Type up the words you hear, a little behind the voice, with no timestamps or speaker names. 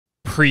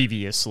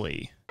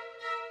Previously.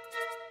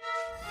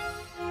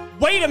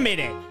 Wait a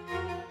minute.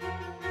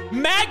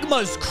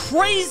 Magma's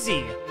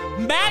crazy.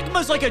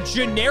 Magma's like a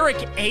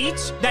generic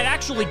 8 that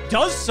actually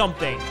does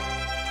something.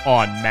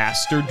 On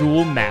Master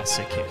Duel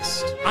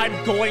Masochist. I'm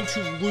going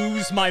to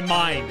lose my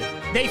mind.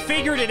 They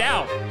figured it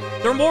out.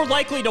 They're more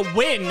likely to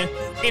win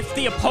if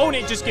the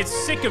opponent just gets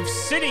sick of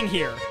sitting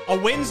here. A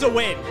win's a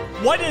win.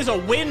 What is a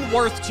win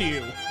worth to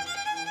you?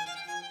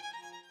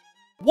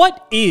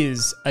 What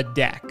is a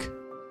deck?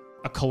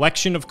 A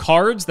collection of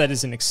cards that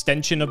is an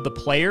extension of the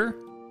player?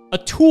 A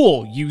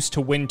tool used to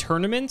win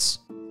tournaments?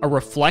 A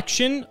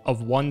reflection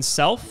of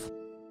oneself?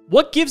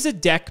 What gives a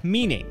deck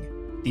meaning?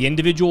 The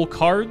individual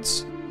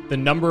cards? The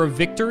number of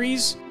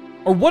victories?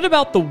 Or what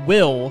about the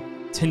will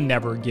to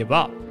never give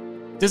up?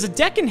 Does a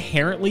deck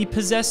inherently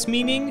possess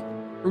meaning?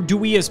 Or do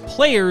we as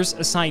players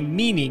assign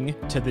meaning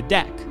to the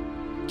deck?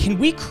 Can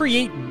we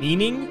create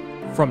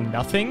meaning from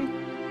nothing?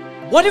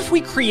 What if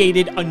we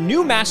created a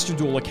new Master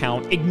Duel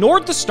account,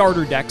 ignored the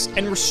starter decks,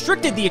 and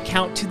restricted the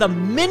account to the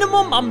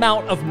minimum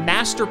amount of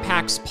master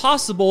packs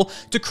possible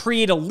to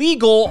create a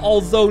legal,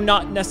 although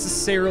not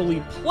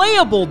necessarily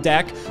playable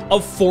deck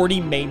of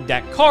 40 main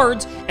deck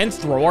cards and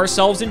throw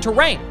ourselves into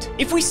ranked?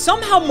 If we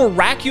somehow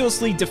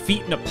miraculously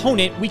defeat an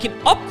opponent, we can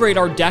upgrade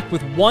our deck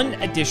with one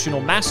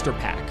additional master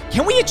pack.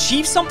 Can we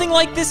achieve something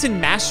like this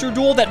in Master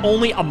Duel that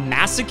only a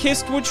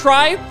masochist would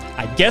try?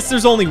 I guess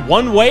there's only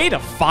one way to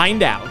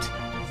find out.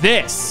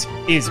 This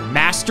is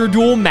Master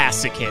Duel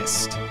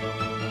Masochist.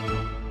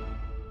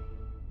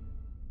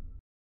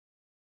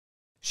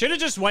 Should have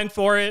just went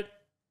for it.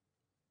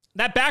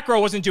 That back row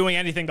wasn't doing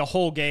anything the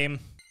whole game.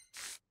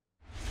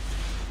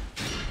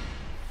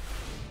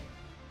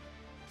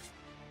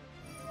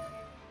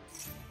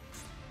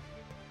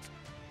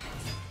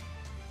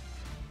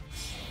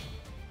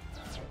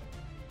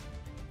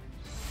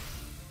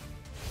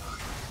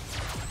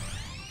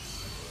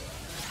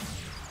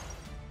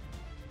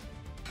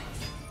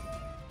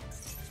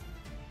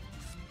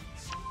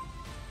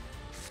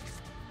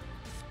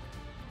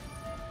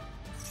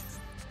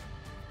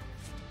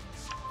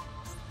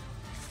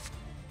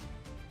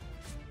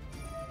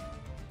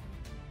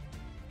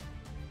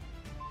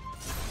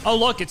 Oh,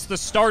 look, it's the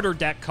starter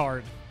deck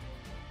card.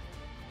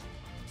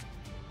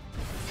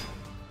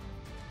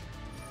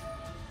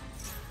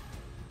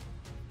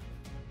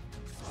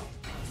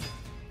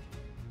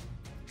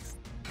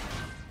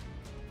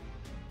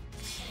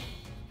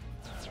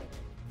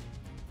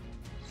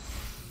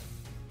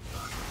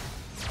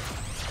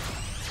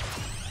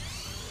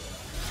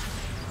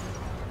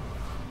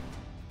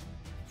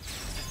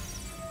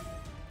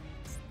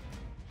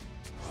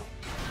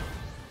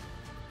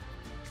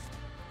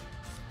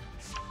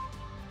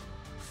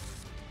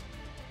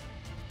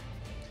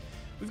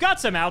 We've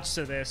got some outs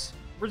to this.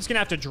 We're just going to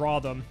have to draw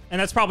them.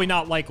 And that's probably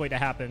not likely to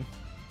happen.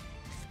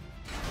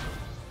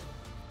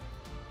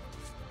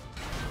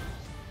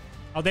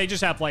 Oh, they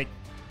just have, like,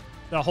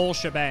 the whole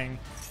shebang.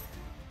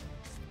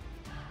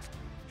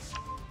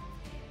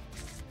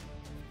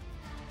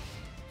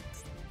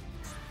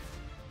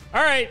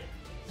 All right.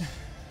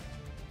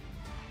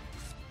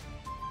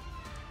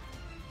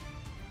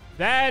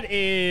 That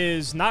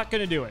is not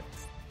going to do it.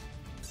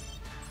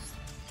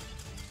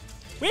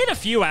 We had a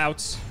few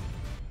outs.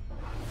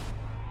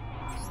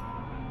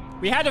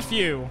 We had a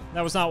few.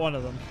 That was not one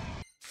of them.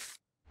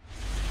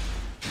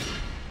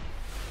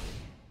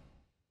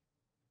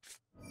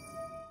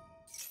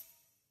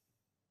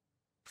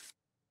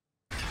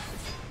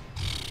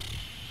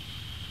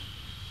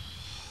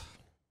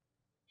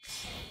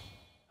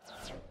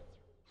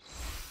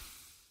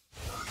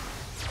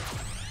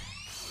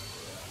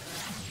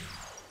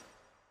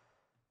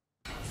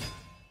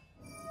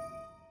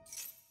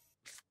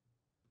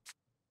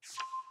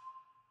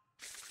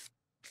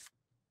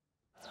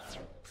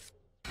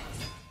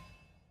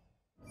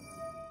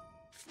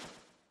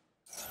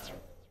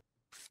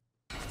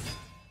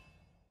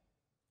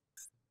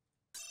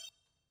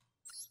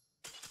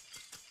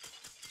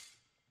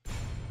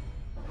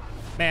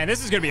 Man,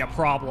 this is going to be a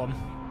problem.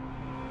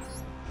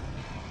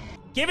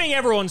 Giving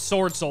everyone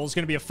Sword Soul is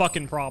going to be a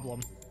fucking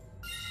problem.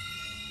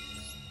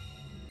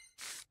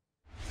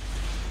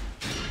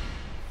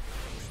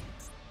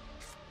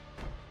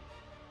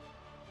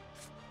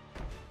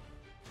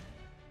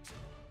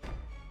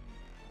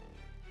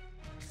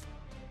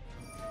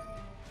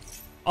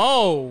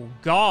 Oh,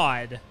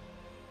 God.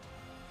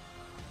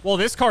 Well,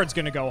 this card's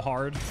going to go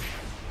hard.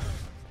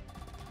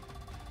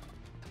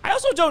 I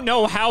also don't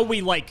know how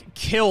we, like,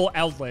 kill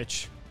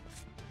Eldritch.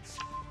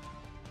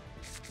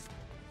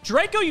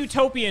 Draco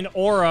Utopian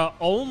Aura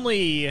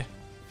only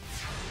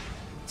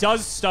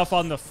does stuff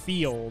on the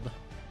field.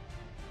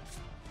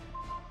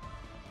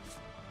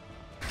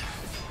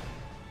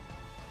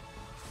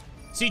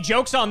 See,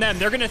 joke's on them.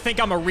 They're going to think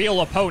I'm a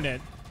real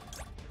opponent.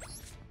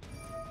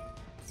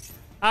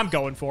 I'm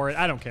going for it.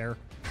 I don't care.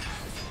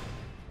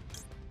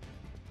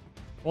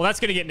 Well, that's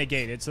going to get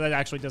negated, so that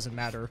actually doesn't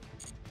matter.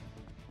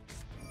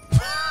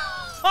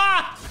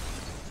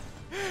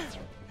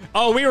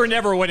 Oh, we were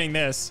never winning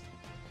this.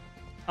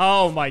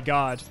 Oh my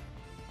God.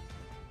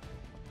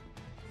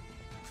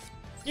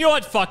 You know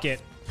what? Fuck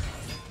it.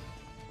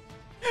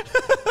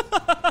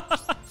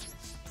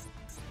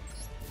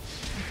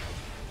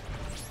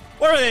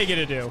 What are they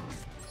gonna do?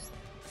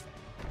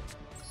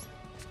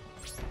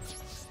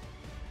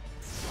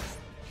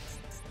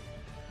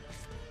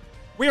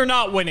 We are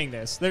not winning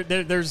this.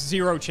 There's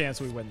zero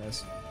chance we win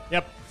this.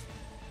 Yep.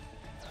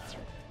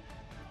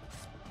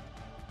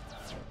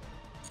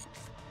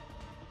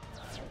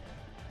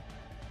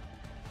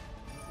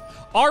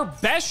 Our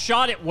best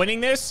shot at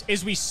winning this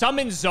is we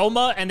summon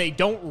Zoma and they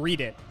don't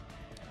read it.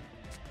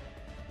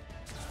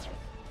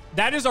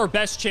 That is our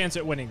best chance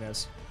at winning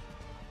this.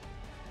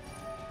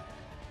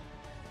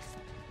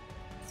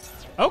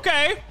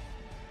 Okay.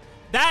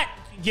 That,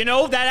 you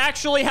know, that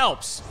actually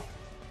helps.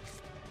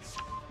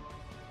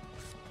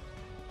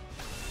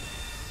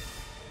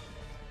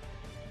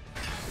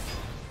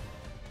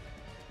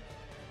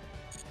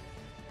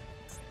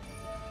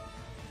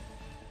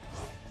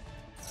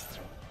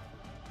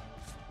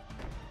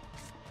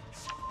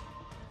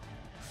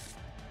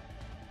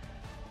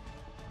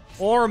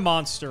 Or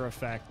monster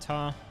effect,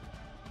 huh?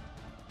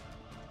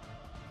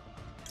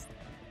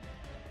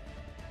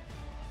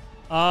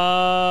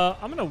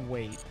 I'm gonna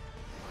wait.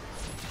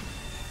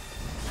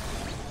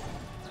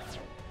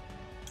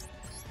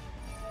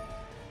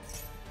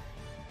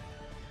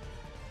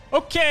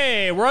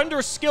 Okay, we're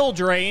under skill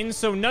drain,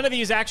 so none of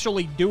these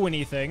actually do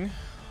anything.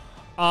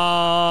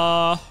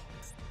 I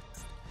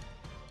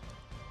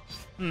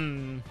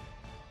don't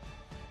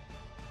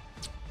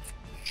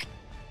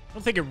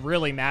think it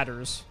really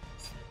matters.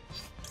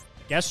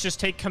 Guess just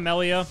take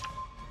Camellia.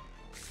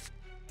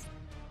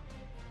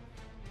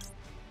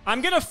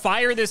 I'm gonna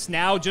fire this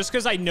now just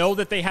because I know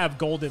that they have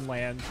Golden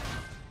Land.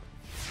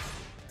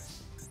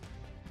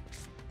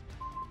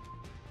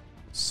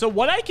 So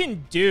what I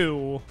can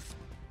do...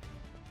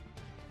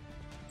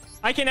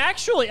 I can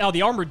actually... Oh,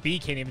 the Armored Bee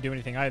can't even do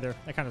anything either.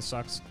 That kind of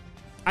sucks.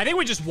 I think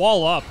we just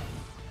wall up.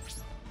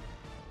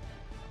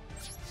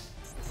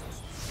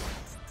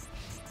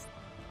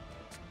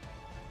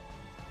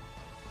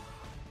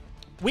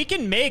 We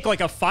can make,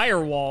 like, a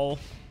firewall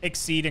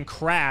exceed and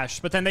crash,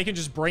 but then they can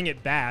just bring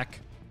it back.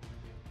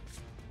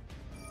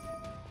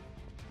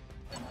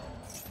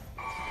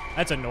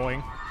 That's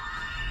annoying.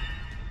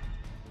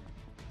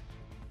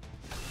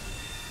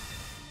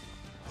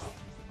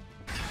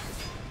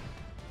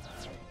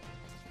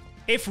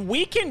 If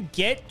we can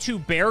get to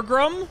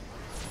Beargrum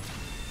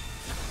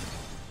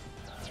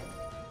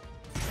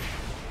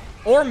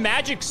or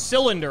Magic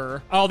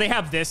Cylinder. Oh, they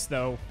have this,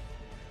 though.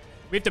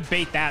 We have to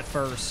bait that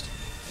first.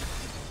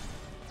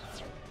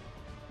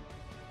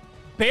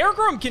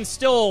 Beargrum can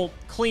still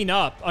clean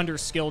up under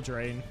skill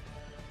drain.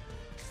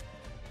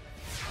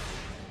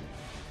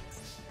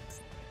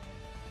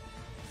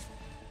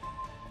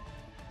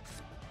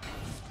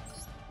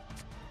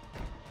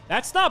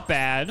 That's not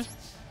bad.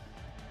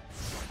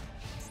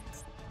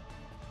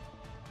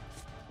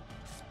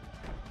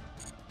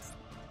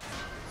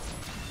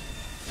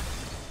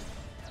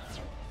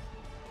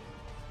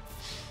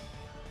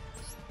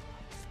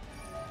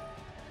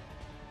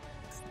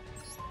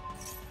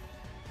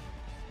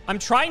 I'm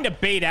trying to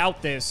bait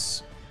out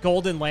this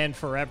Golden Land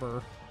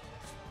forever.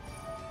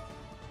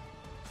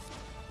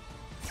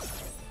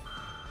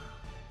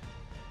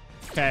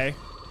 Okay.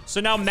 So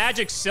now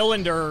Magic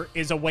Cylinder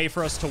is a way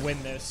for us to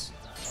win this.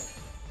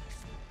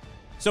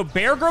 So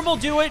Beargrum will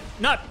do it.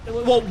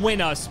 It won't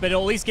win us, but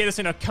it'll at least get us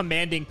in a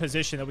commanding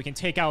position that we can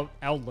take out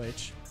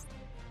Eldritch.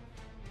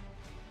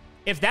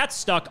 If that's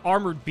stuck,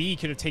 Armored Bee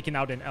could have taken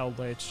out an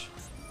Eldritch.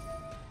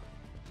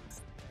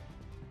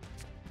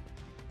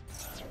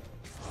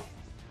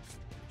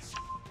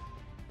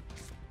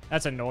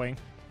 That's annoying.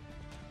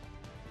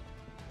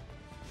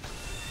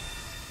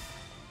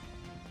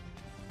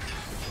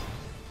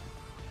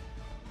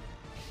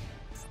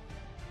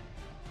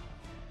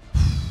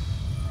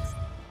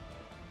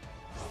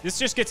 This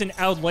just gets an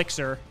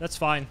Elixir. That's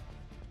fine.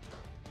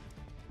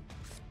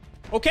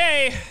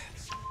 Okay.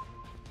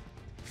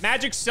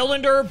 Magic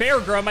Cylinder,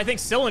 Beargrum. I think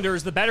Cylinder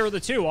is the better of the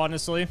two,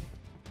 honestly.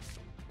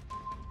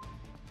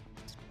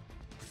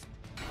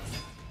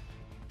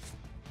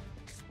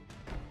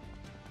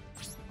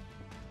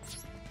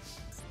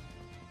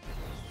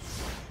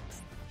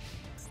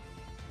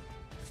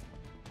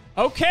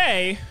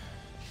 Okay.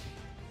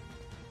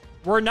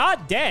 We're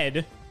not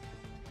dead.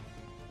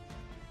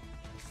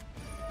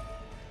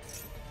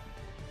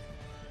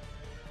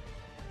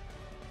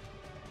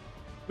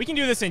 We can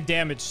do this in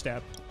damage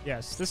step.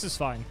 Yes, this is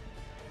fine.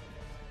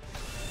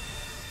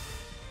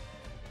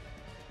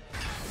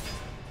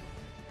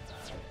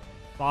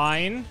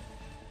 Fine.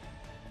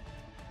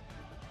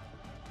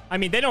 I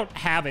mean, they don't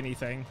have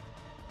anything.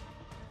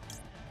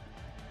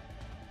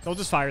 So we'll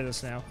just fire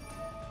this now.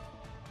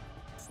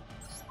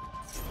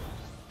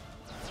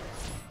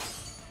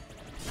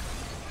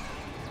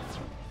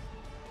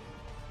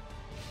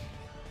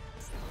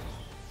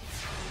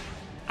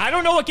 I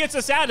don't know what gets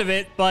us out of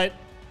it, but...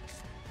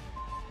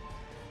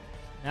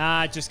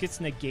 Nah, it just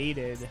gets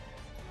negated.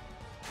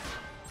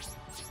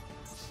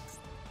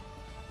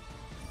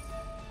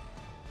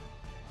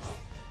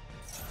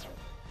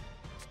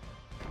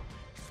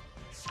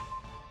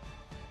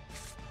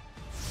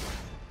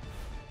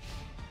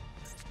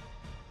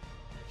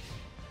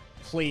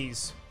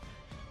 Please.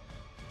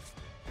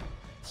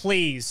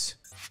 Please.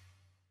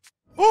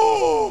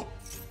 Oh!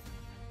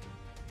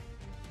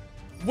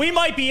 We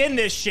might be in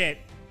this shit.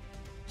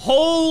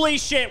 Holy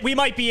shit, we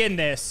might be in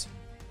this.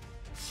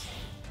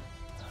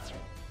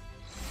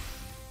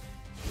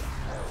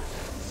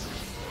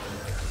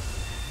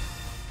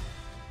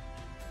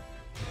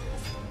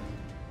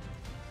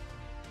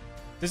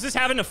 Does this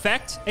have an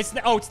effect? It's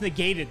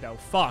negated though.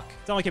 Fuck.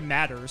 It's not like it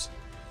matters.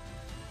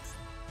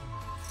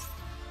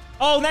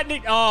 Oh,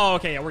 oh,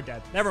 okay, yeah, we're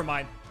dead. Never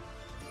mind.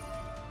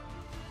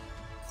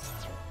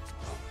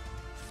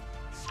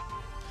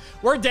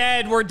 We're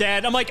dead, we're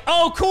dead. I'm like,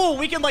 oh, cool,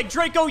 we can, like,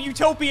 Draco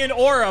Utopian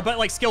Aura, but,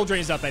 like, skill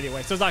drains up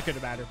anyway, so it's not gonna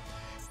matter.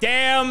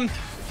 Damn.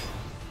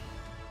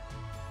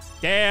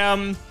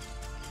 Damn.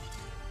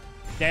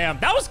 Damn,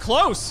 that was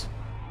close.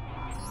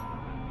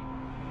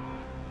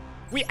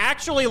 We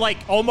actually, like,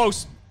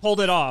 almost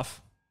pulled it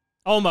off.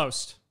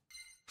 Almost.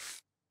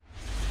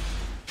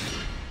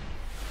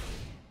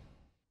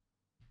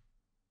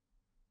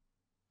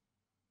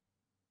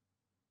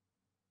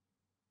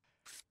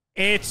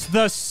 It's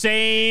the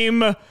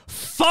same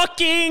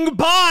fucking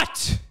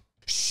bot!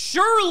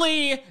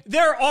 Surely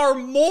there are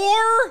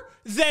more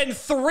than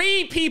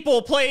 3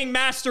 people playing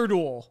Master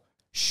Duel.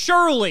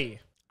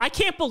 Surely. I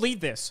can't believe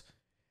this.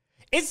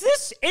 Is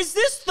this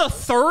the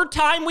 3rd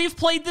time we've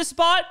played this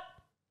bot?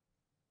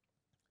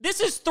 This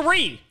is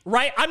 3,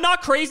 right? I'm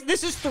not crazy.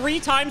 This is 3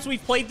 times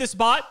we've played this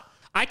bot.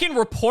 I can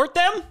report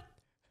them.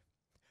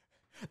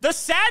 The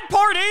sad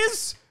part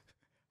is...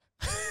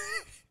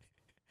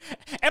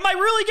 Am I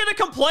really gonna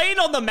complain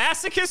on the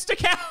Masochist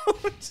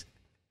account?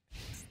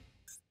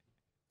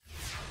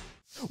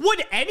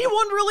 Would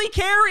anyone really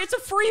care? It's a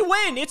free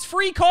win. It's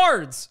free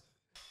cards.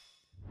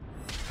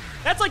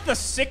 That's like the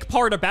sick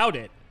part about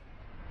it.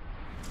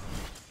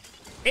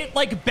 It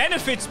like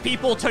benefits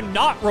people to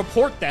not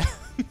report them.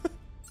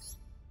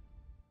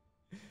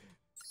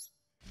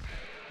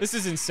 This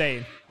is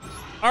insane.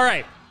 All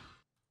right.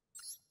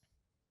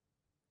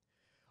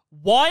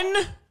 1,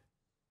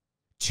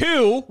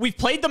 2, we've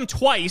played them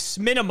twice,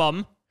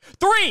 minimum.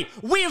 3,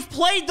 we have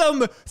played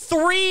them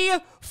 3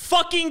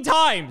 fucking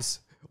times.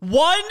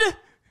 1,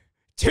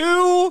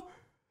 2,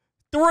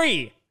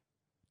 3.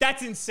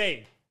 That's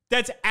insane.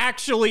 That's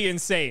actually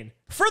insane.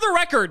 For the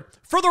record,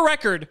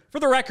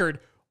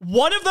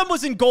 one of them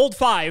was in gold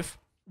 5,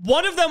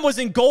 one of them was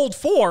in gold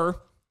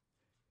 4,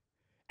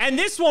 and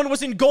this one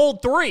was in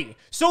gold 3.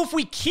 So if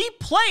we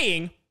keep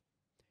playing,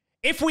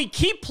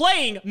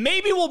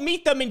 maybe we'll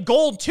meet them in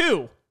gold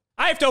 2.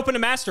 I have to open a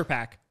master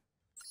pack.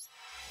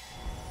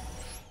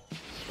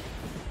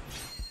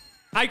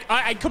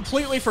 I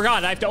completely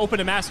forgot I have to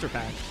open a master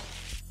pack.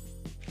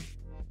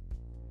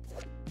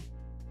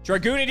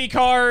 Dragoonity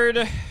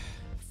card.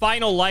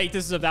 Final Light.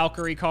 This is a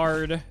Valkyrie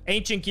card.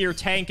 Ancient Gear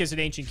Tank is an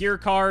Ancient Gear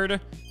card.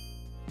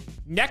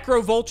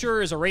 Necro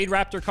Vulture is a Raid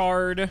Raptor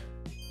card.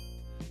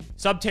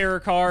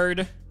 Subterror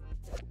card.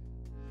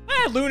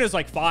 Luna's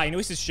like fine. At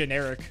least it's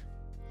generic.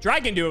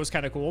 Dragon Duo is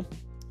kind of cool.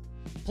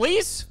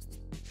 Please?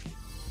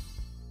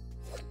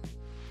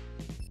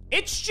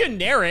 It's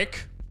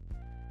generic.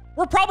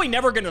 We're probably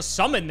never going to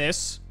summon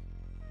this.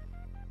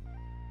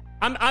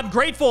 I'm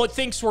grateful it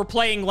thinks we're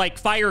playing, like,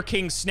 Fire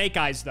King Snake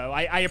Eyes, though.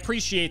 I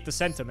appreciate the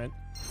sentiment.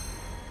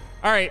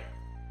 All right.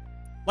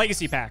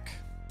 Legacy pack.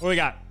 What do we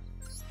got?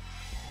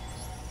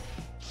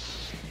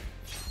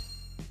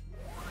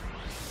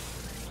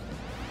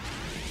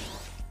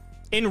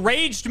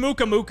 Enraged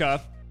Muka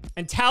Muka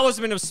and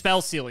Talisman of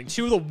Spell Sealing.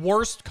 2 of the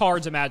worst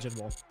cards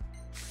imaginable.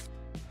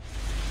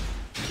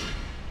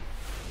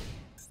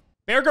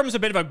 Beargrum's a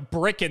bit of a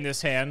brick in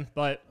this hand,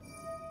 but...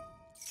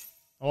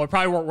 Well, we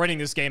probably weren't winning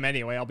this game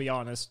anyway, I'll be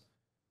honest.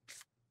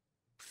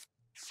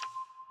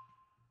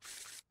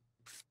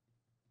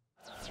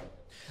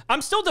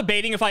 I'm still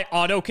debating if I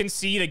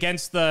auto-concede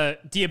against the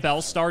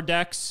Diabell Star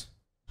decks.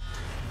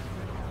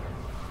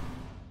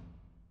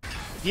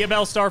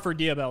 Diabell Star for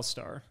Diabell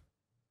Star.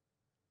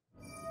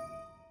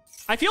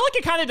 I feel like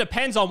it kind of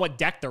depends on what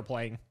deck they're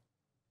playing.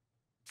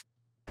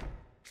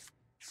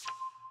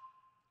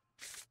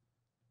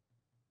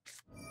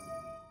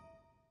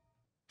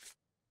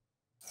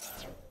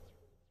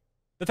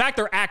 The fact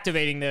they're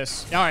activating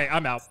this... All right,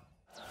 I'm out.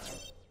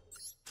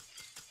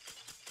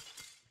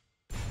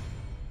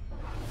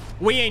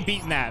 We ain't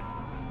beating that.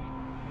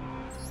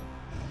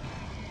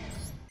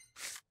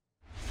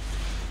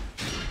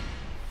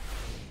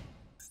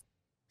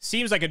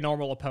 Seems like a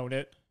normal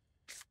opponent.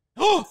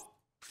 Oh!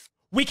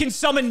 We can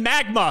summon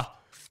Magma!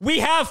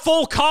 We have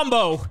full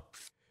combo!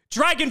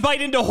 Dragon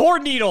Bite into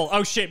Horn Needle!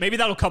 Oh shit, maybe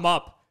that'll come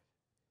up.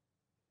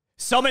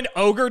 Summon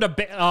Ogre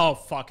to... Oh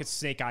fuck, it's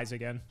Snake Eyes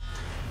again.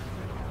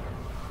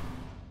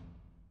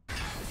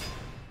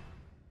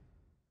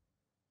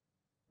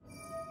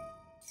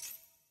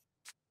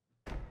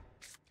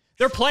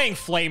 They're playing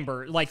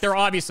Flamebird. Like, they're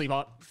obviously...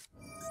 But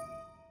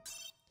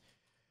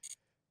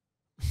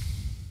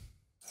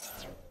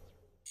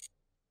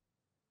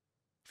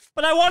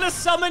I want to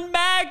summon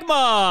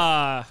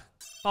Magma!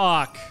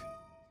 Fuck.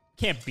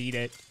 Can't beat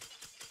it.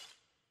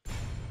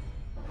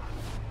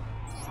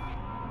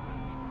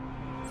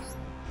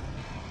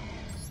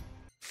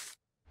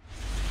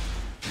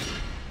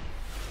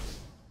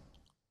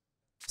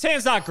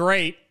 Saying's not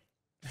great.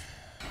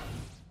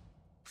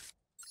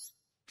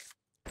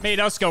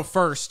 Made us go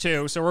first,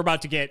 too, so we're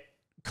about to get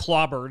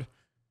clobbered.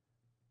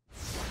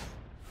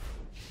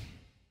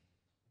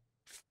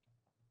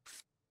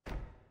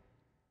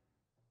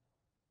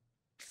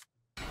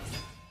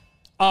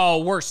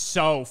 Oh, we're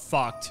so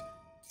fucked.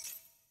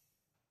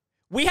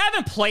 We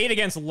haven't played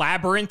against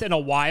Labyrinth in a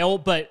while,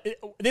 but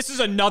this is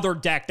another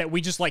deck that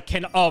we just, like,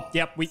 can... Oh,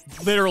 yep, we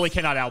literally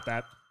cannot out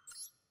that.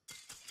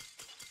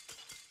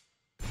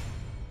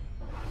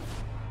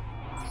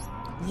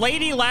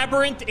 Lady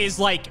Labyrinth is,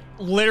 like,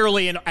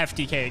 literally an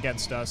FTK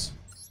against us.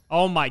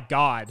 Oh, my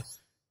God.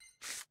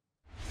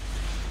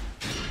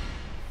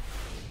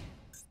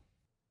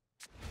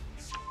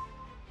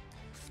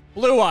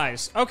 Blue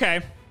Eyes.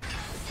 Okay.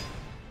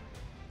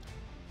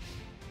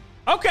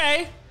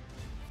 Okay.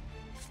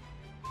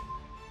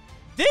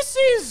 This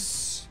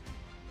is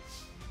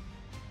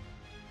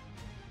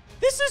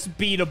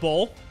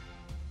beatable.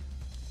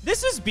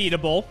 This is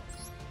beatable.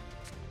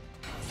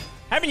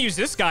 Haven't used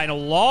this guy in a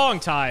long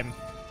time.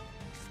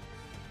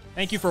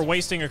 Thank you for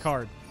wasting a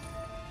card.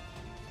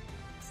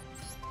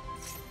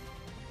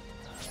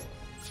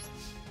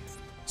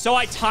 So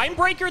I time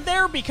breakered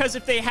there because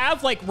if they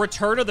have like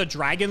Return of the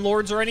Dragon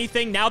Lords or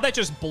anything, now that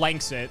just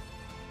blanks it.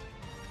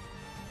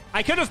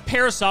 I could have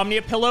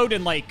Parasomnia pillowed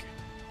and like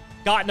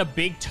gotten a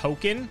big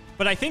token,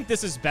 but I think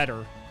this is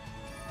better.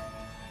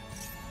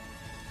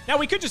 Now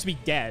we could just be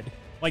dead.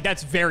 Like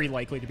that's very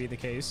likely to be the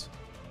case.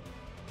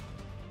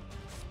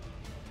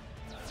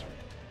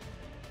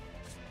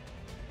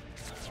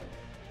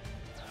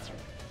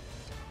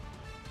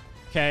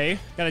 Okay,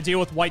 gotta deal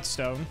with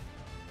Whitestone.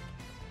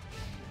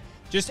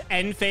 Just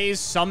end phase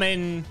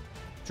summon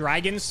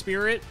Dragon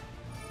Spirit.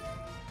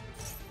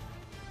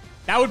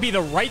 That would be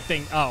the right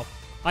thing. Oh,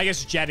 I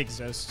guess Jet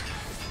exists.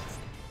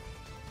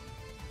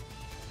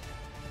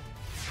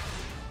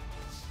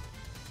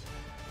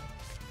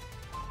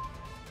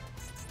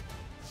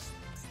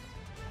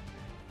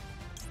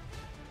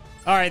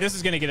 All right, this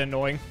is gonna get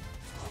annoying.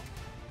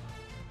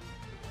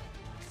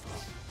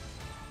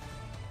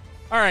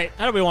 All right,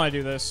 how do we want to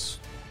do this?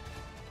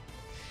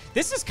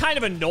 This is kind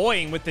of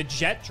annoying with the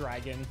Jet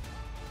Dragon.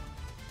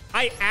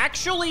 I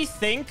actually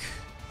think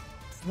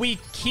we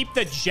keep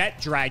the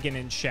Jet Dragon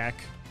in check.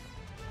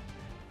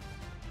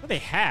 What do they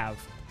have?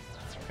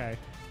 Okay.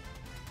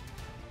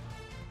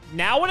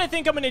 Now what I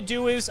think I'm going to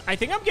do is, I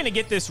think I'm going to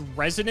get this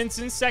Resonance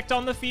Insect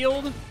on the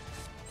field.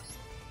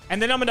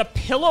 And then I'm going to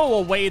pillow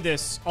away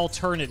this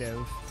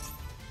alternative.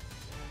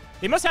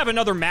 They must have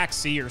another Max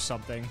C or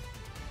something.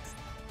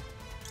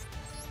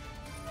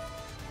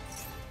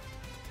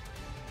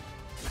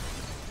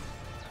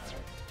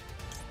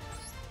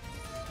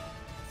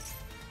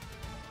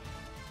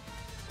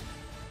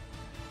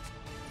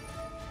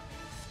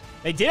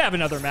 They did have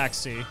another Max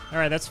C. All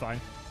right, that's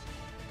fine.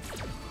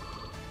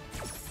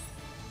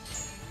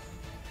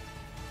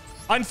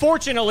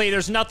 Unfortunately,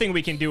 there's nothing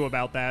we can do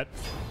about that.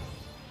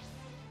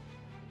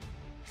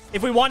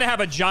 If we want to have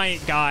a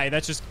giant guy,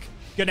 that's just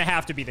going to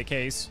have to be the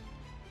case.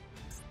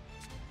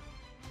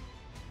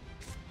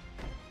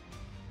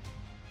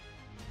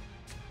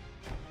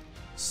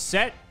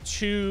 Set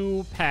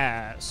to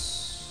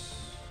pass.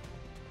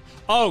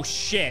 Oh,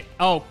 shit.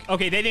 Oh,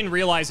 okay, they didn't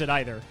realize it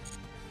either.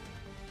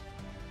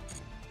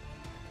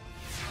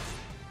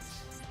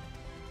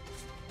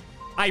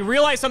 I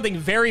realized something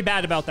very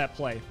bad about that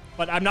play,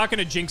 but I'm not going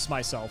to jinx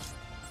myself,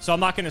 so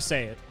I'm not going to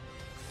say it.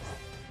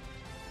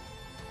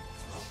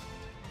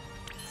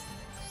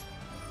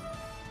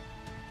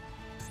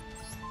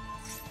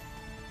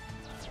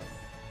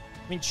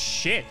 I mean,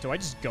 shit, do I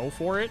just go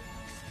for it?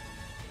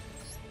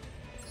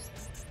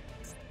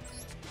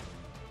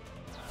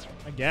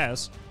 I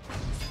guess.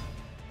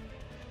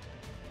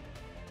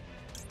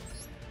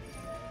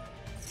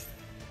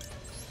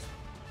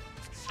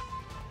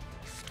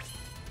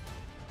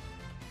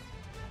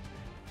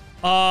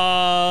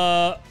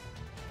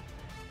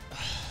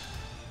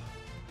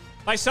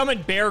 I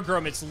summoned Bear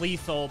Grum, it's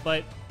lethal,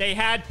 but they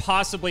had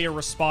possibly a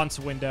response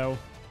window.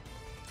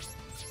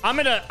 I'm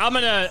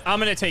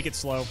gonna take it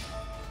slow.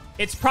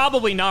 It's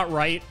probably not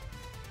right.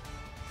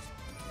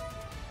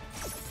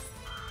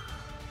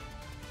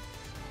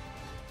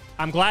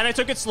 I'm glad I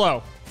took it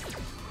slow.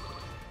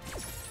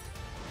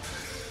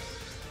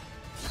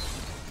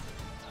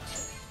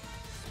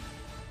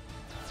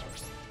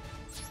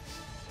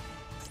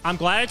 I'm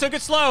glad I took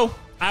it slow.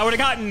 I would have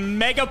gotten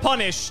mega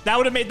punished. That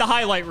would have made the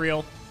highlight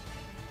reel.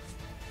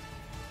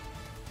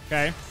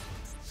 Okay.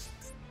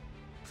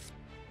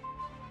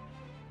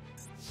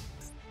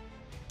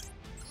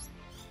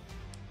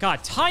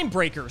 God, Time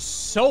Breaker's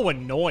so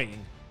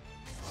annoying.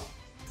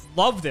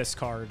 Love this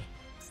card.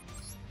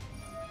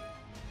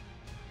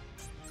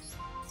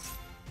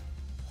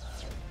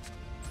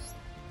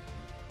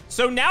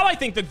 So now I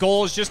think the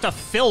goal is just to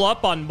fill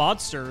up on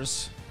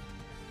monsters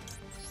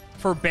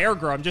for Bear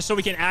Grum, just so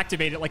we can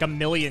activate it like a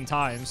million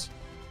times.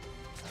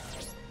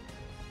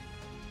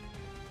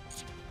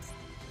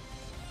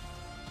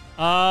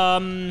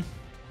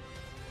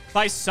 If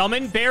I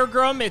summon Bear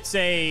Grum, it's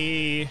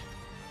a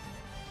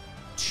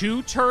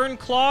 2-turn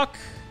clock.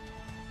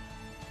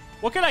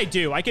 What could I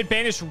do? I could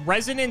banish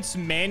Resonance,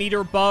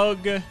 Maneater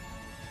Bug,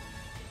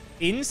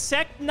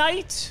 Insect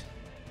Knight.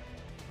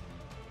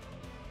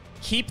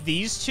 Keep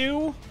these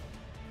two.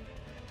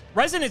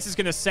 Resonance is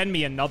going to send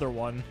me another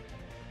one.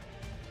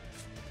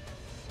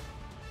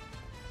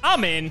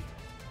 I'm in.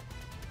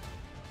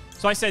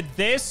 So I said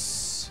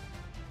this,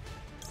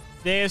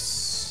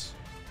 this,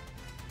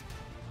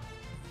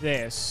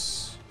 this.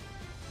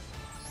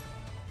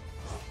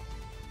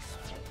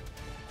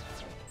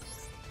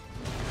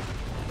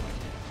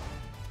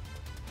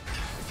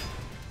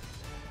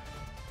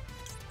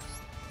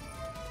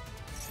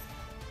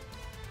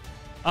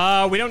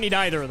 We don't need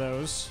either of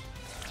those.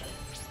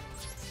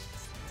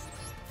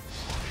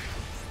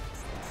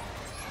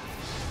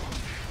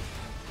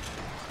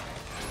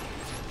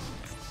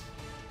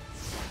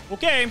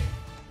 Okay.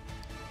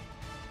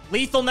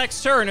 Lethal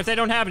next turn if they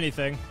don't have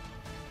anything.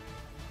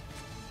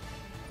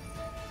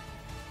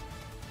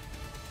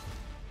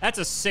 That's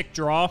a sick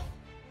draw.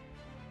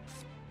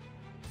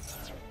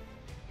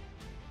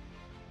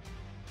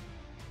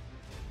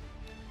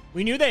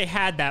 We knew they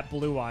had that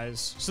Blue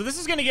Eyes. So this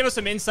is going to give us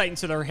some insight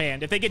into their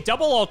hand. If they get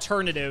double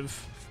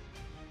alternative...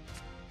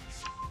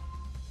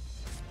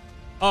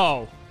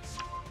 Oh.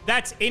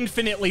 That's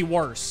infinitely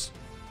worse.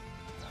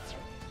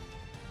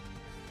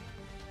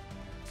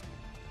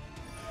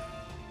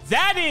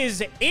 That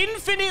is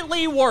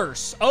infinitely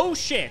worse. Oh,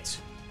 shit.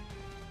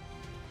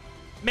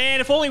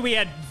 Man, if only we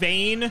had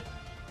Vayne.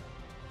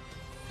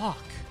 Fuck.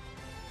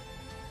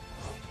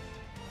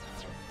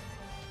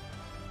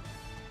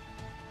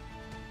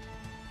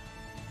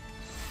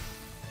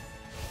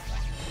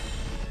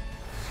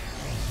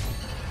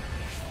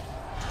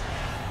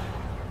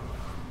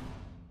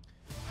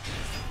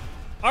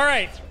 All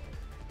right.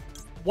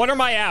 What are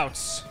my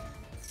outs?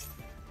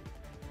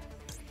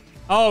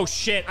 Oh,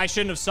 shit. I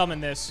shouldn't have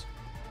summoned this.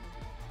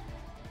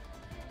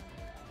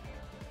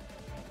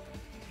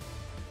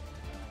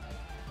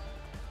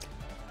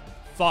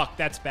 Fuck,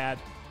 that's bad.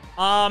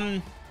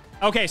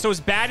 Okay, so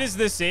as bad as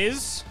this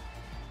is,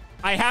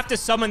 I have to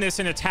summon this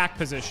in attack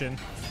position.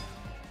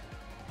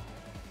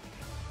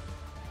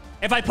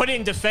 If I put it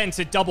in defense,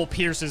 it double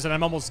pierces and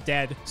I'm almost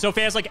dead. So if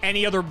it has, like,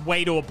 any other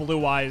way to a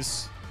Blue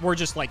Eyes, we're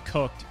just, like,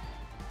 cooked.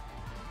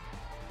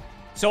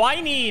 So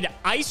I need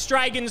Ice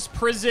Dragon's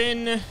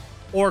Prison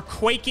or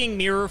Quaking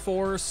Mirror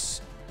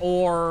Force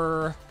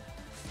or...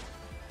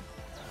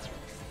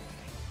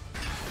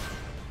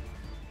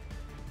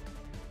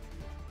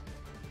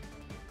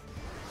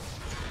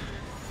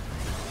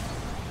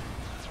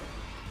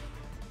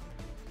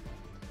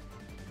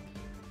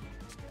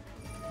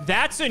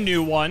 That's a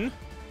new one.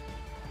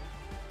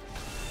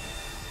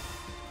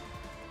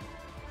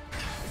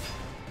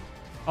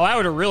 Oh, I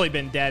would have really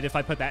been dead if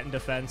I put that in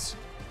defense.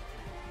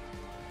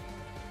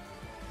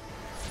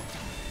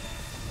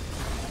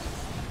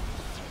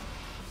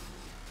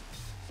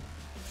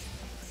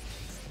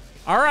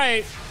 All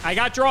right, I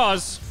got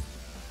draws.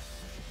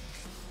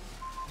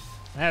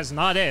 That's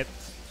not it.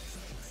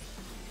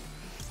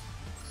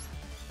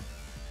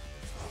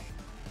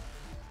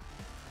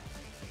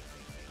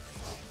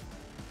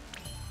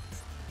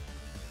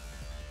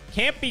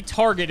 Can't be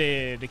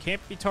targeted.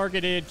 Can't be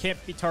targeted.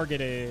 Can't be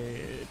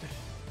targeted.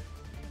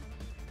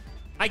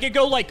 I could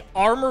go like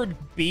Armored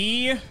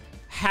B,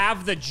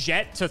 have the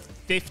jet to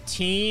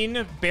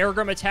 15.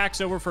 Beargrim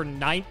attacks over for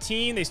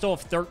 19. They still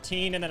have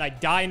 13, and then I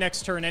die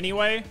next turn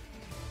anyway.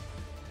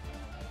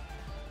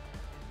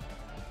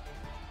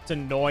 It's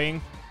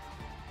annoying.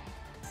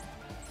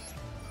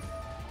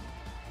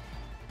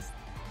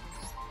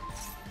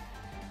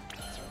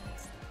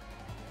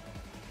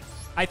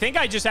 I think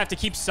I just have to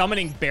keep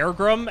summoning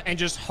Beargrim and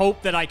just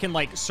hope that I can,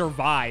 like,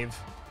 survive.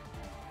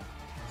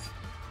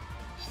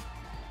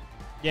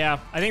 Yeah,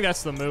 I think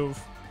that's the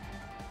move.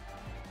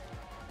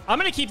 I'm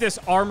going to keep this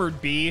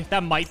Armored B.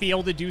 That might be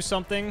able to do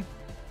something.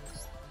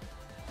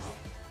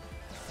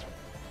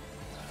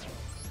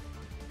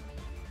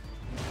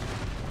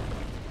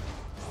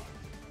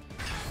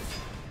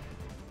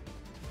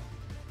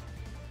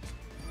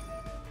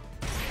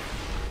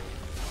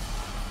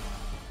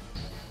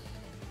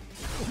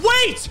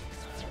 Wait!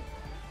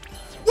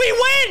 We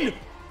win!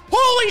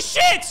 Holy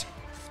shit!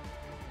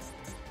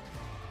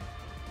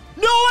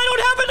 No, I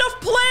don't have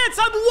enough plants!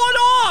 I'm one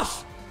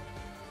off!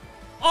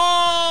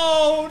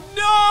 Oh,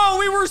 no!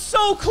 We were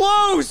so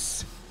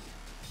close!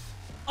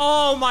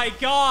 Oh, my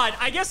God.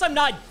 I guess I'm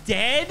not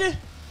dead?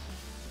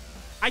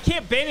 I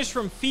can't banish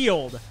from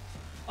field.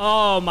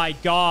 Oh, my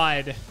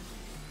God.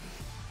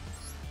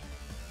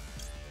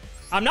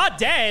 I'm not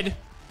dead.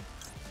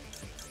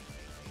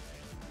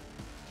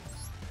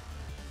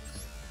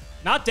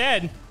 Not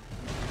dead.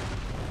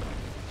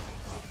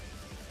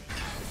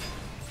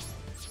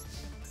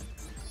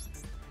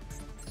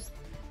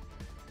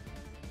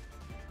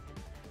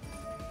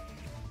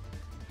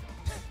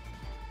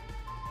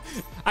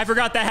 I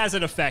forgot that has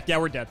an effect. Yeah,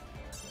 we're dead.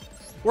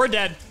 We're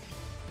dead.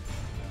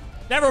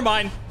 Never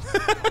mind.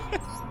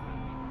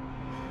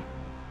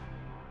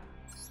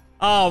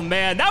 Oh,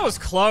 man. That was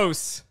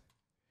close.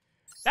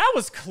 That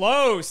was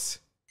close.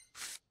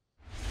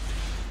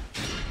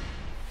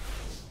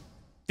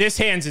 This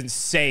hand's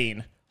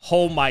insane.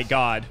 Oh my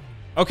god.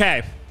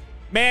 Okay.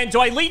 Man, do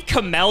I lead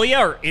Camellia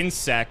or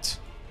Insect?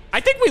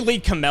 I think we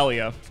lead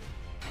Camellia.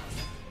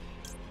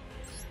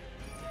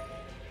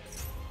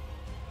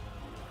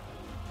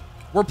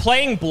 We're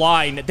playing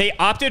blind. They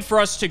opted for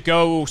us to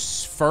go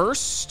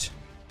first.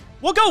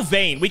 We'll go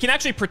Vayne. We can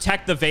actually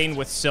protect the Vayne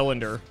with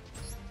Cylinder.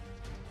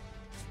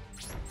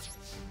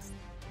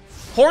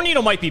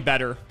 Horneedle might be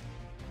better.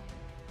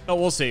 Oh,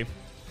 we'll see.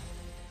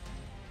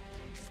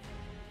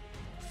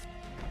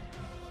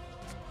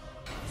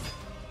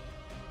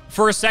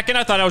 For a second,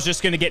 I thought I was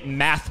just going to get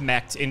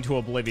math-mech'd into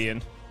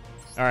oblivion.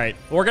 All right,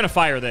 we're going to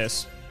fire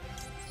this.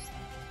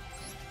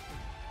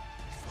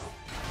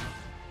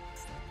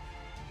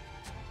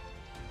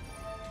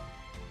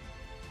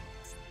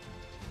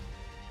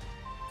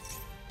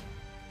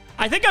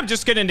 I think I'm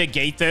just going to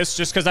negate this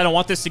just because I don't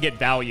want this to get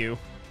value.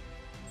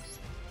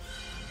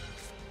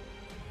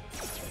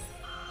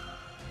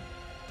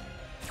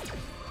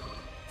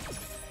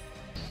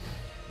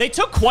 They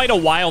took quite a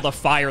while to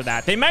fire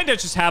that. They might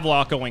just have a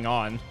lot going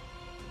on.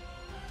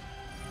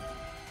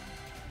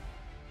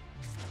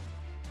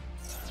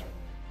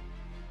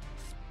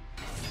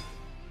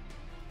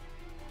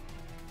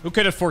 Who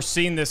could have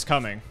foreseen this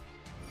coming?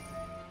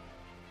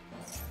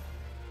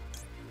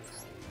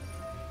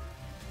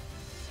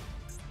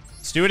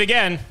 Let's do it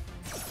again.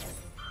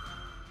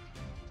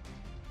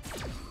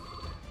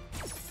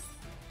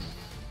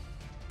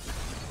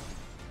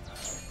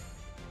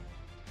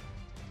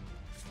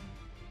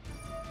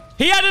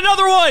 He had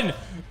another one!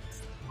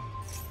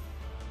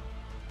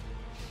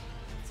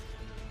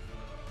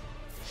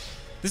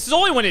 This is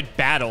only when it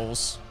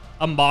battles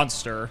a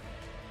monster.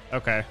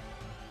 Okay.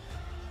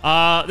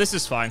 This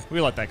is fine.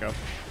 We let that go.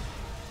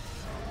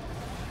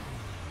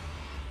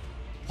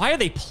 Why are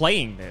they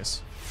playing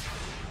this?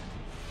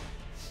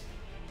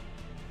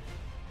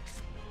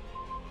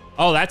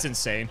 Oh, that's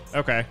insane.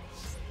 Okay.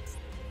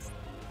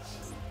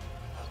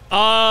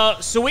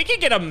 So we can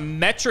get a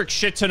metric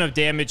shit ton of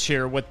damage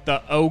here with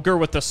the Ogre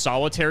with the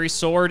Solitary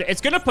Sword.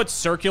 It's gonna put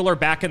Circular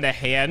back in the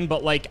hand,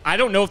 but, like, I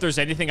don't know if there's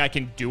anything I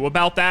can do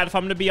about that, if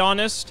I'm gonna be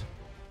honest.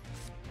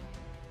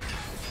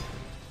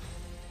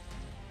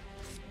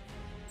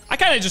 I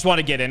kind of just want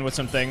to get in with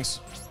some things.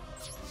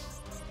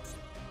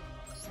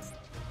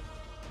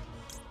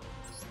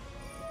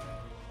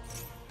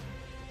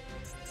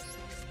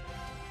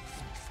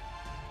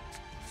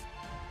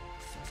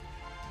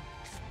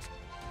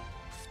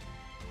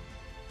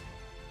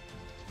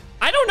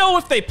 I don't know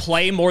if they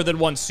play more than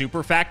one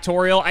super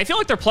factorial. I feel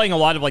like they're playing a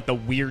lot of, like, the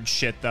weird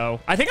shit,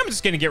 though. I think I'm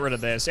just going to get rid of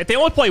this. If they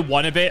only play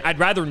one of it, I'd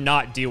rather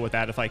not deal with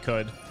that if I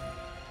could.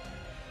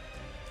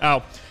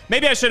 Oh,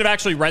 maybe I should have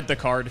actually read the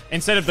card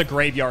instead of the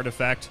graveyard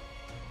effect.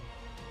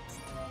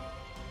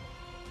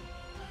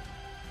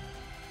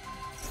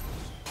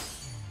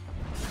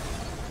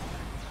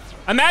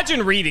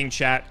 Imagine reading,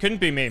 chat. Couldn't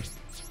be me.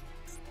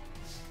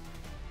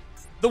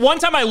 The one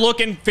time I look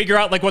and figure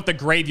out, like, what the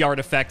graveyard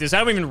effect is, I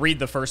don't even read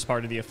the first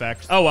part of the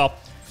effect. Oh, well.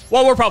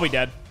 Well, we're probably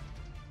dead.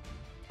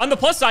 On the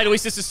plus side, at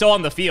least this is still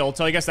on the field,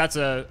 so I guess that's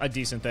a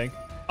decent thing.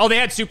 Oh, they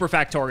had super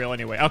factorial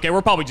anyway. Okay,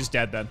 we're probably just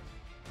dead then.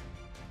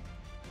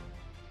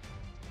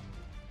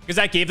 Because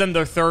that gave them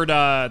their third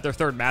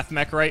math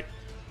mech, right?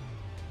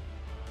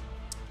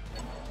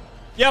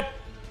 Yep.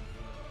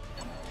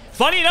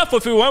 Funny enough,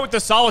 if we went with the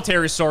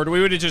Solitary Sword,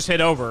 we would have just hit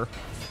over.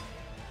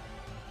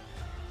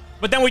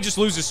 But then we just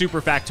lose the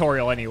super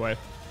factorial anyway.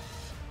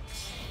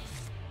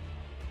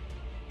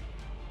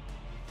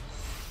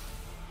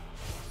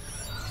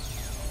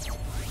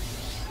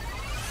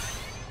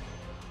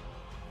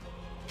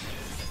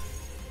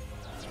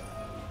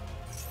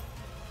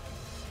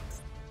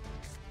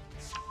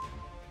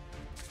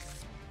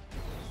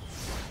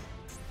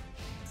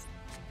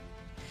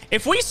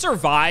 If we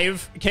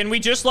survive, can we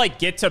just, like,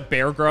 get to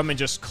Bear Grum and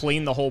just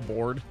clean the whole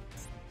board?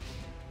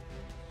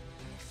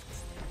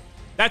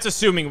 That's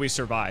assuming we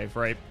survive,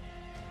 right?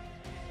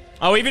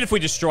 Oh, even if we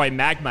destroy,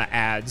 Magma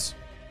adds.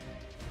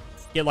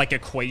 Get, like,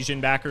 Equation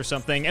back or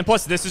something. And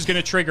plus, this is going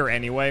to trigger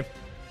anyway.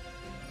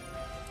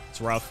 It's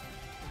rough.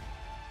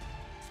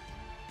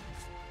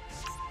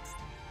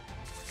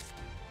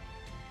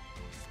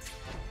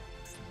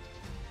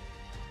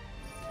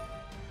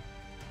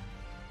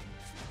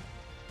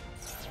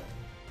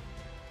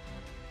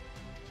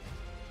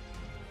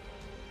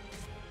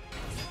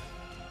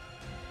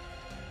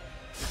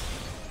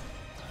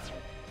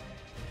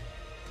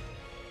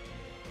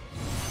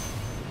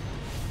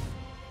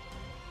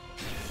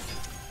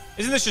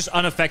 Isn't this just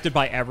unaffected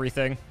by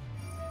everything?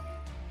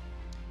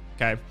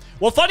 Okay.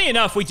 Well, funny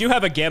enough, we do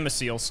have a Gamma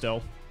Seal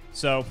still.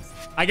 So,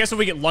 I guess if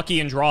we get lucky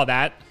and draw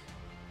that,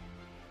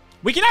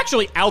 we can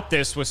actually out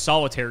this with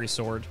Solitary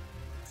Sword.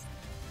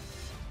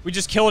 We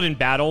just kill it in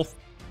battle.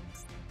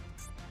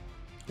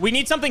 We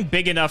need something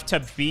big enough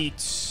to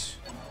beat...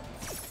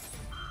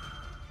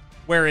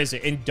 Where is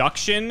it?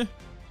 Induction?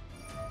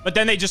 But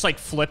then they just, like,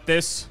 flip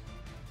this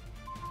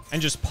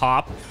and just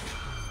pop.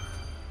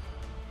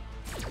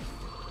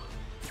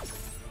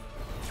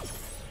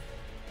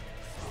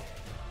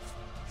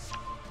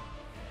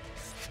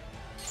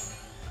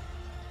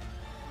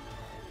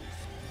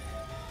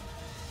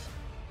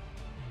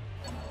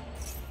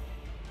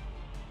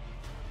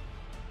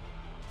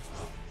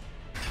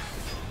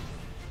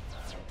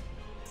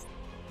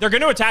 They're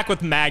going to attack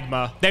with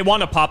magma. They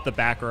want to pop the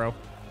back row.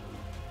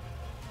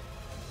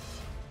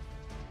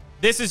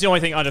 This is the only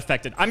thing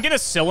unaffected. I'm going to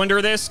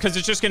cylinder this because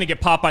it's just going to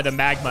get popped by the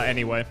magma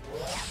anyway.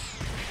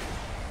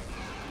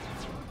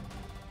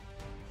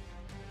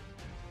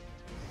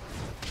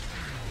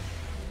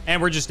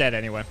 And we're just dead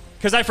anyway.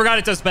 Because I forgot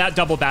it does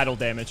double battle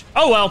damage.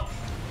 Oh, well.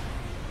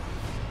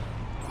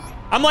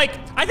 I'm like,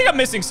 I think I'm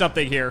missing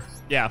something here.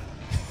 Yeah.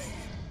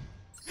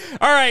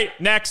 All right,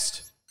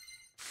 next.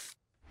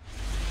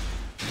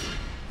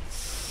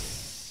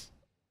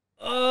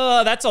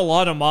 That's a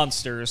lot of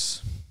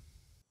monsters.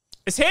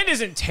 His hand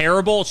isn't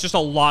terrible. It's just a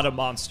lot of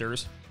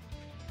monsters.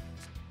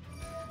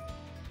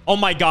 Oh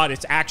my god,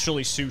 it's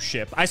actually Sushi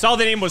Ship. I saw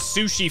the name was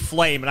Sushi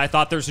Flame, and I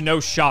thought there's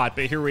no shot,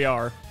 but here we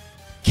are.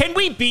 Can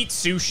we beat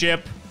Sushi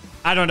Ship?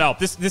 I don't know.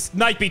 This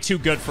might be too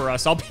good for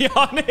us, I'll be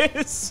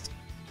honest.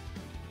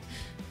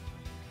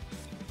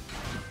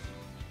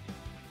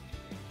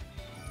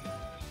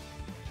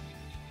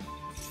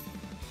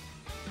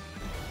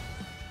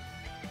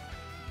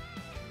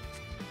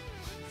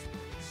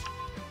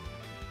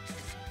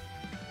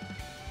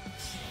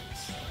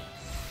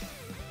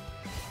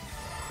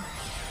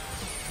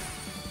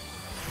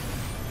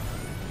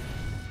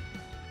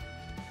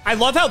 I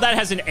love how that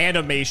has an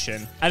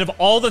animation. Out of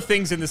all the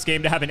things in this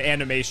game to have an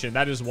animation,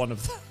 that is one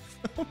of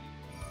them.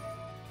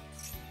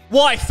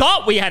 Well, I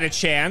thought we had a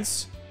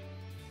chance.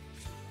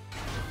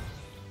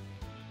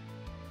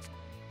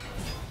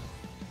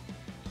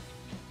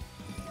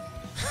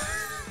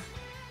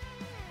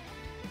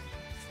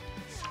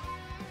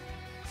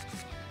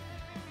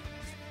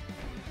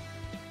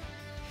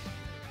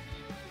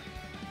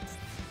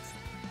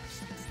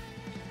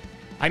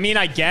 I mean,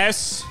 I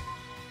guess.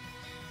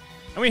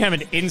 And we have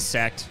an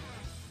insect.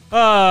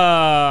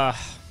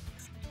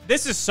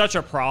 This is such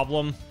a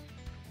problem.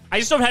 I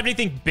just don't have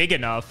anything big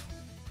enough.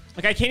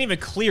 Like, I can't even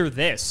clear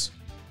this.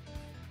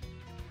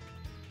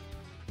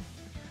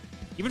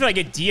 Even if I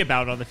get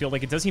Diabout on the field,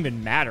 like, it doesn't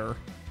even matter.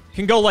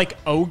 Can go, like,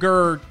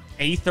 Ogre,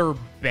 Aether,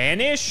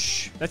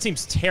 Banish? That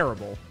seems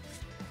terrible.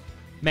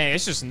 Man,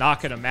 it's just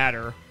not gonna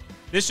matter.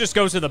 This just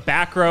goes to the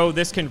back row.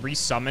 This can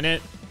resummon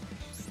it.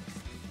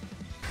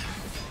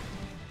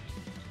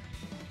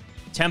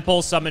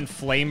 Temple, summon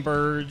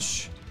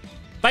Flameburge.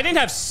 If I didn't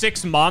have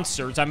 6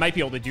 monsters, I might be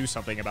able to do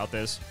something about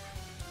this.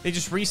 They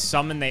just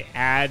resummon, they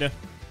add.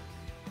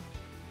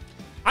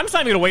 I'm just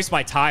not even gonna waste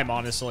my time,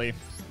 honestly. I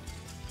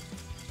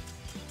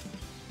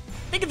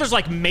think if there's,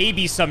 like,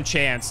 maybe some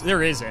chance.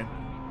 There isn't.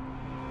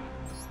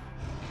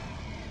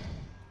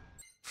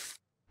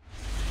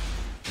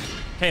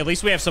 Okay, at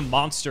least we have some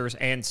monsters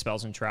and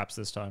spells and traps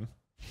this time.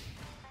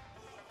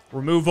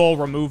 Removal,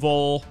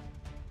 removal.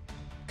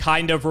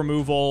 Kind of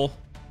removal.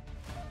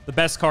 The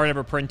best card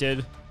ever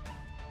printed.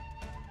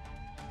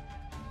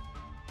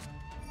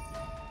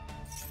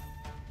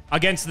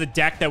 Against the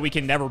deck that we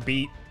can never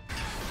beat.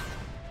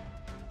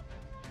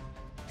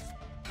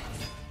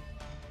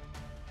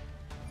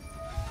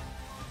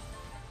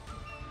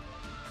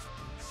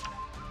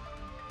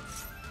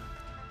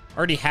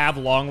 Already have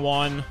Long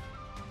One.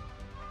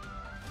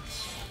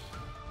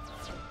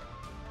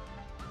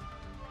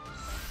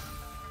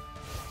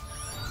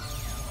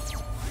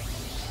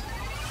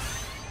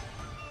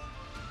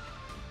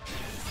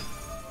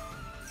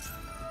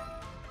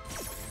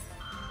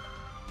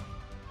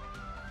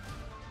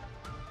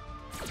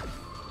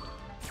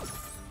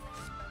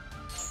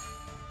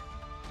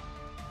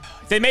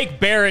 If they make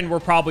Baron, we're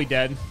probably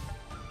dead.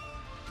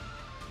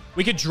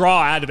 We could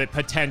draw out of it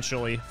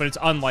potentially, but it's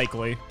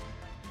unlikely.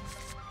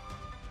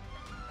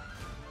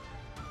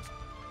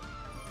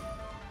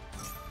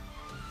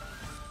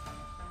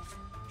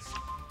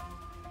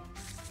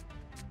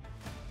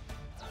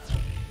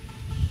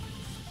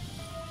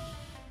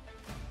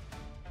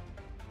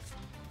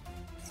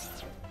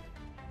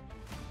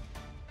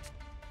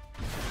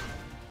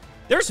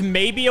 There's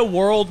maybe a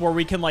world where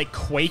we can, like,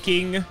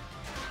 Quaking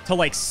to,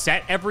 like,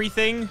 set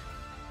everything.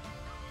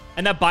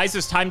 And that buys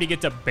us time to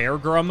get to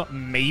Beargrum,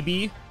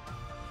 maybe.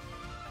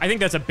 I think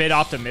that's a bit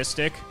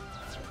optimistic.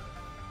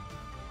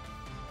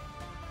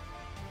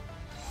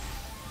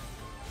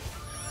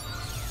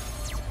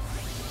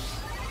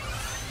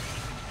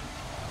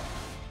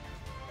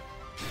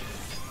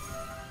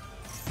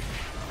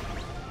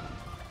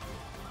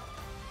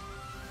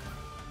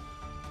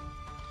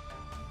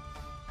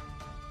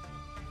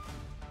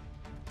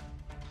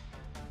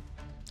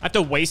 I have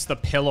to waste the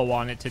pillow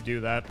on it to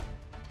do that.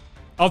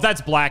 Oh, if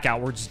that's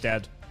Blackout, we're just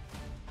dead.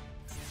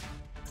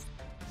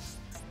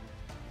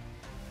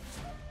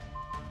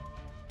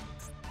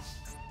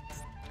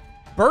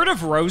 Bird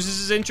of Roses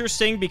is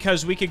interesting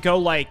because we could go,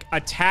 like,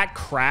 attack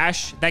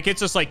Crash. That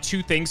gets us, like,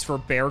 2 things for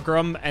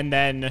Beargrum, and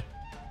then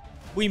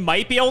we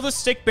might be able to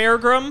stick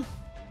Beargrum.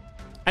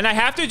 And I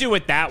have to do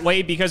it that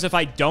way because if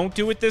I don't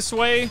do it this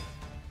way,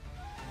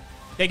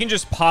 they can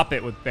just pop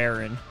it with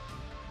Baron.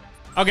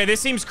 Okay, this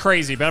seems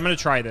crazy, but I'm going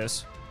to try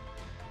this.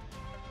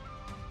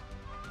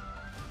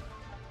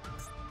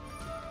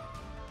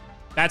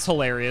 That's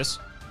hilarious.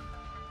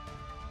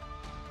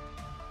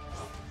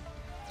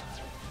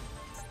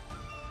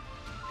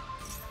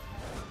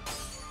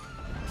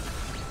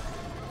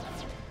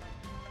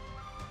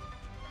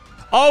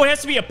 Oh, it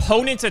has to be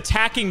opponent's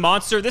attacking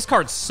monster. This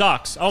card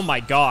sucks. Oh my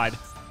god.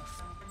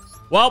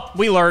 Well,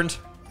 we learned.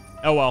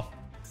 Oh well.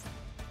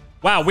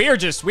 Wow, we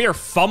are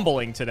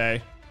fumbling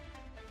today.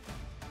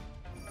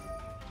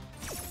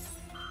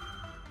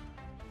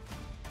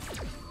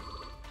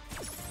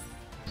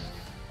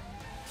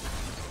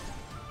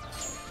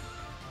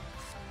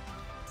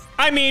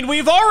 I mean,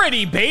 we've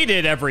already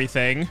baited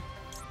everything.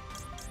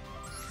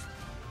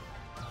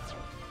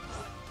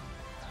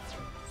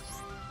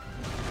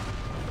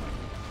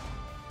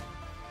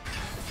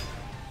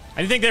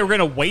 I didn't think they were going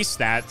to waste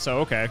that, so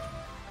okay.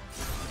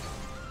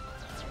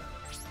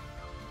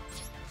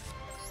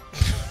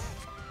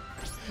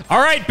 All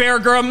right,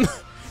 Beargrum,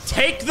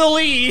 take the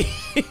lead.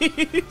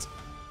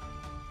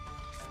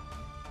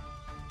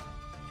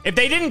 If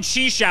they didn't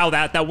Chi-Shao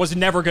that was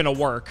never going to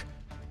work.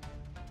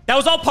 That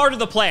was all part of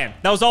the plan.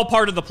 That was all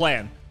part of the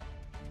plan.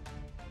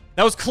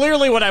 That was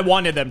clearly what I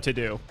wanted them to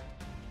do.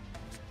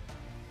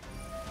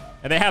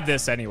 And they have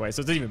this anyway,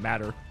 so it doesn't even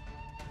matter.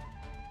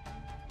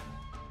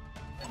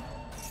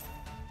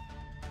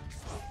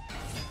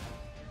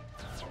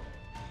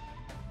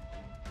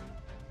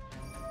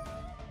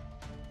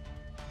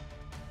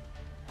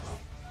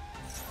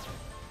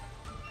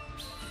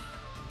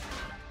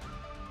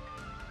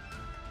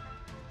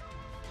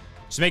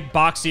 Just make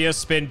Boxia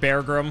spin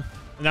Beargrum,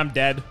 and I'm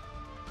dead.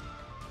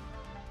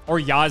 Or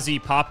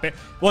Yazi pop it.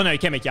 Well, no, you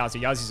can't make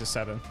Yazi. Yazi's a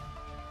 7.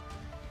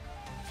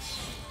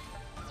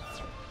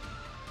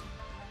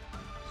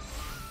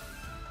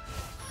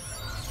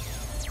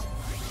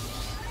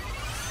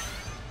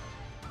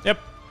 Yep.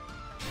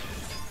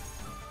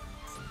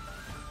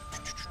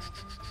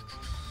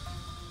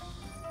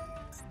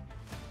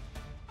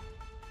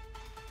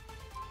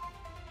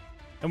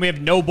 And we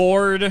have no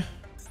board.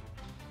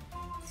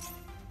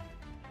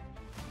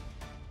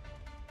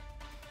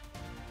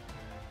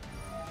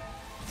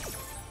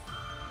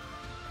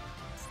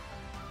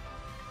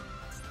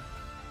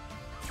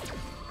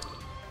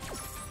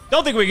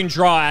 Don't think we can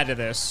draw out of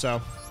this,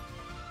 so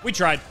we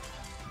tried.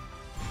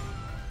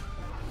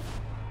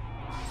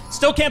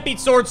 Still can't beat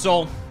Sword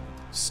Soul.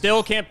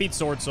 Still can't beat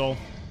Sword Soul.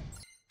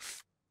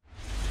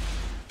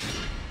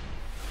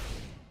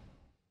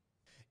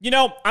 You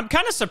know, I'm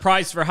kind of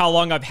surprised for how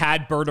long I've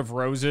had Bird of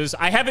Roses.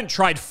 I haven't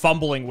tried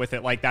fumbling with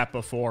it like that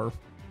before.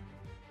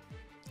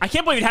 I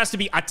can't believe it has to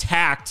be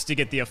attacked to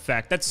get the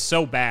effect. That's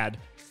so bad.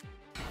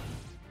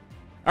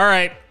 All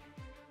right.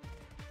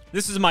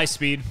 This is my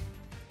speed.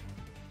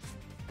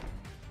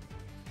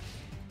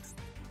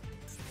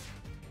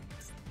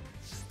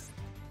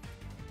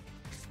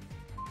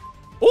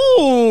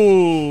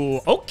 Ooh,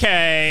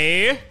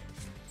 okay.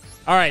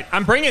 All right,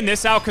 I'm bringing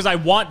this out because I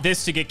want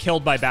this to get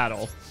killed by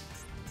battle.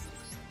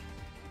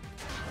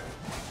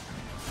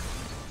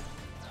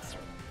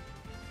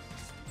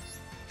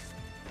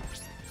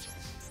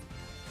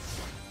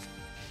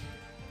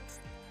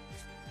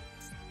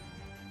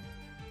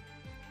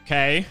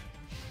 Okay.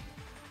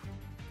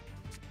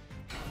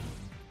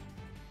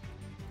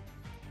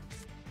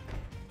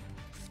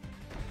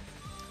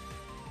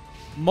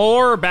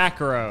 More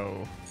back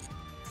row.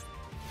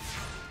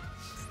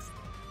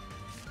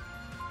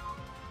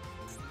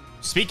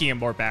 Speaking of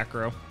more back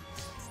row.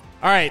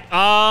 All right,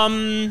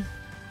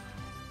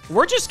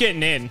 we're just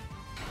getting in.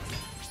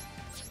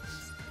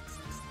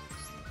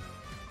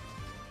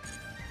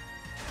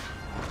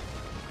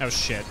 Oh,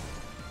 shit.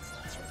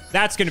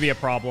 That's going to be a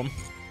problem.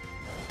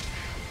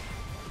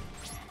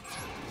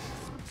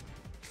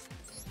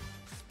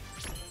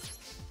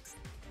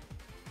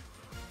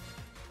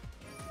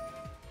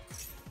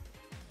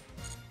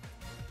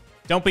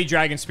 Don't be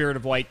Dragon Spirit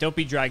of White. Don't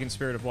be Dragon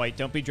Spirit of White.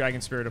 Don't be Dragon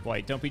Spirit of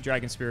White. Don't be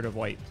Dragon Spirit of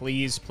White.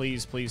 Please,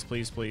 please, please,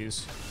 please,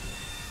 please.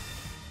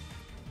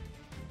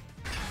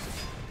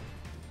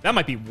 That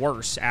might be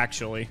worse,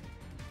 actually.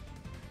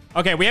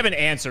 Okay, we have an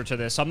answer to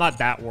this. I'm not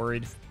that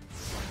worried.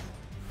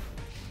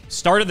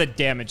 Start of the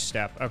damage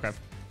step. Okay.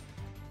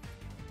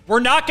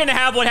 We're not going to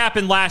have what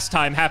happened last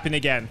time happen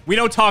again. We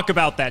don't talk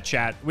about that,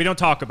 chat. We don't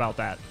talk about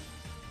that.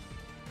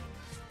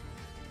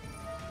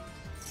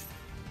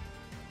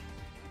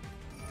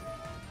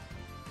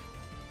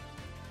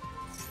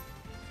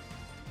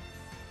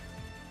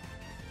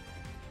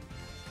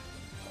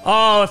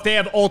 Oh, if they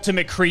have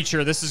ultimate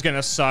creature, this is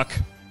gonna suck.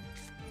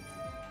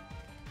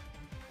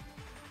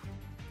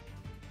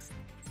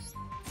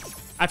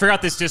 I forgot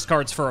this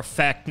discard's for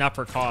effect, not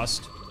for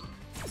cost.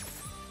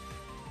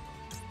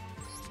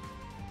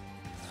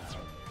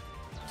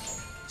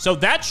 So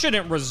that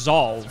shouldn't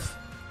resolve,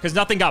 because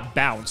nothing got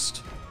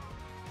bounced.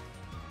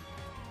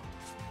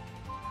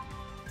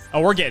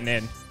 Oh, we're getting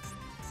in.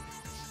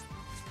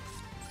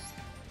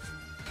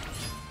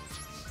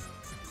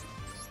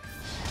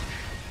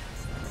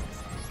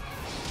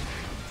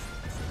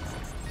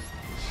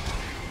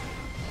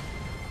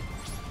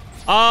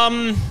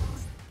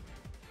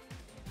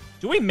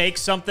 Do we make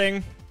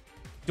something?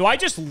 Do I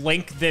just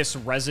link this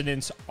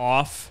Resonance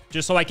off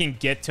just so I can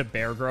get to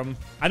Beargrum?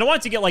 I don't want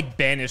it to get, like,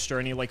 banished or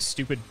any, like,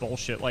 stupid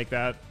bullshit like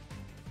that.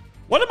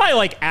 What am I,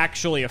 like,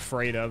 actually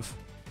afraid of?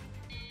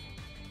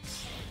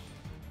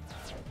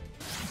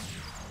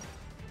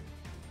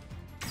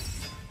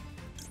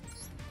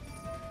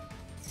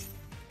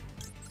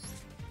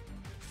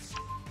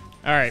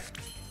 All right.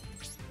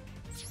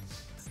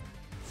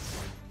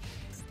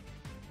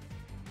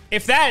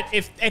 If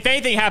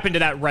anything happened to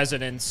that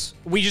resonance,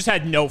 we just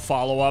had no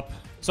follow-up.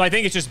 So I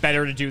think it's just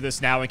better to do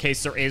this now in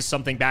case there is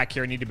something back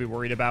here I need to be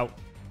worried about.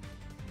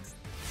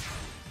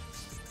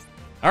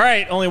 All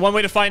right, only one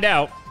way to find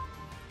out.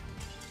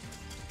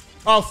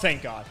 Oh,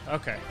 thank God.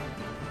 Okay.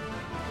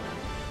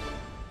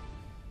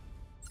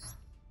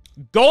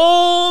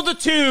 Gold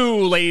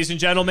 2, ladies and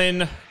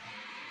gentlemen.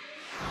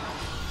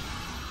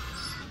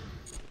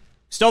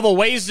 Still have a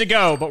ways to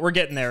go, but we're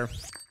getting there.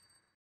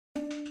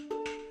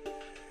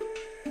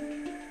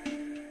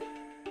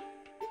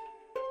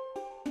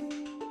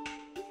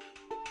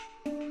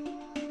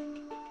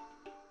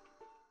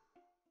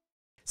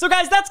 So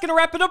guys, that's going to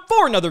wrap it up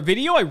for another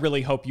video. I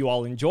really hope you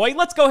all enjoy.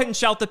 Let's go ahead and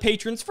shout the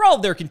patrons for all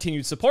of their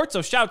continued support.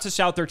 So shout to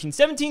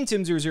Shout1317,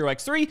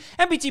 Tim00x3,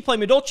 MBT Play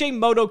Madolce,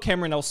 Moto,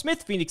 Cameron L.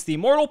 Smith, Phoenix the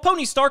Immortal,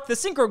 Pony Stark, The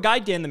Synchro Guy,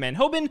 Dan the Man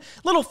Hoban,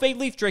 Little Fade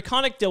Leaf,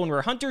 Draconic, Dylan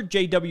Rare Hunter,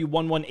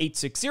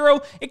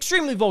 JW11860,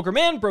 Extremely Vulgar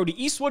Man, Brody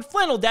Eastwood,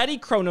 Flannel Daddy,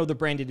 Chrono the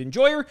Branded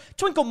Enjoyer,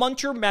 Twinkle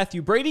Muncher,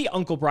 Matthew Brady,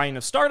 Uncle Brian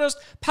of Stardust,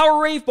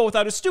 Power Rave, both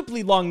out a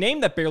stupidly long name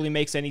that barely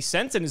makes any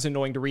sense and is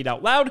annoying to read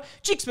out loud,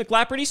 Cheeks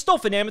McLaperty,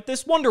 Stolfin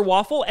Amethyst, Wonder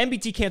Waffle,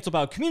 MBT canceled by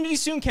all community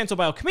soon, canceled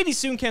by all committee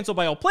soon, canceled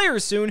by all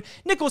players soon,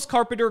 Nicholas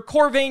Carpenter,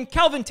 Corvain,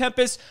 Calvin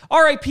Tempest,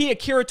 RIP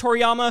Akira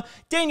Toriyama,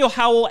 Daniel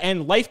Howell,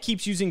 and life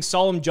keeps using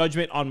solemn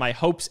judgment on my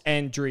hopes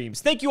and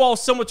dreams. Thank you all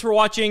so much for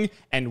watching,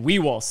 and we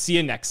will see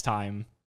you next time.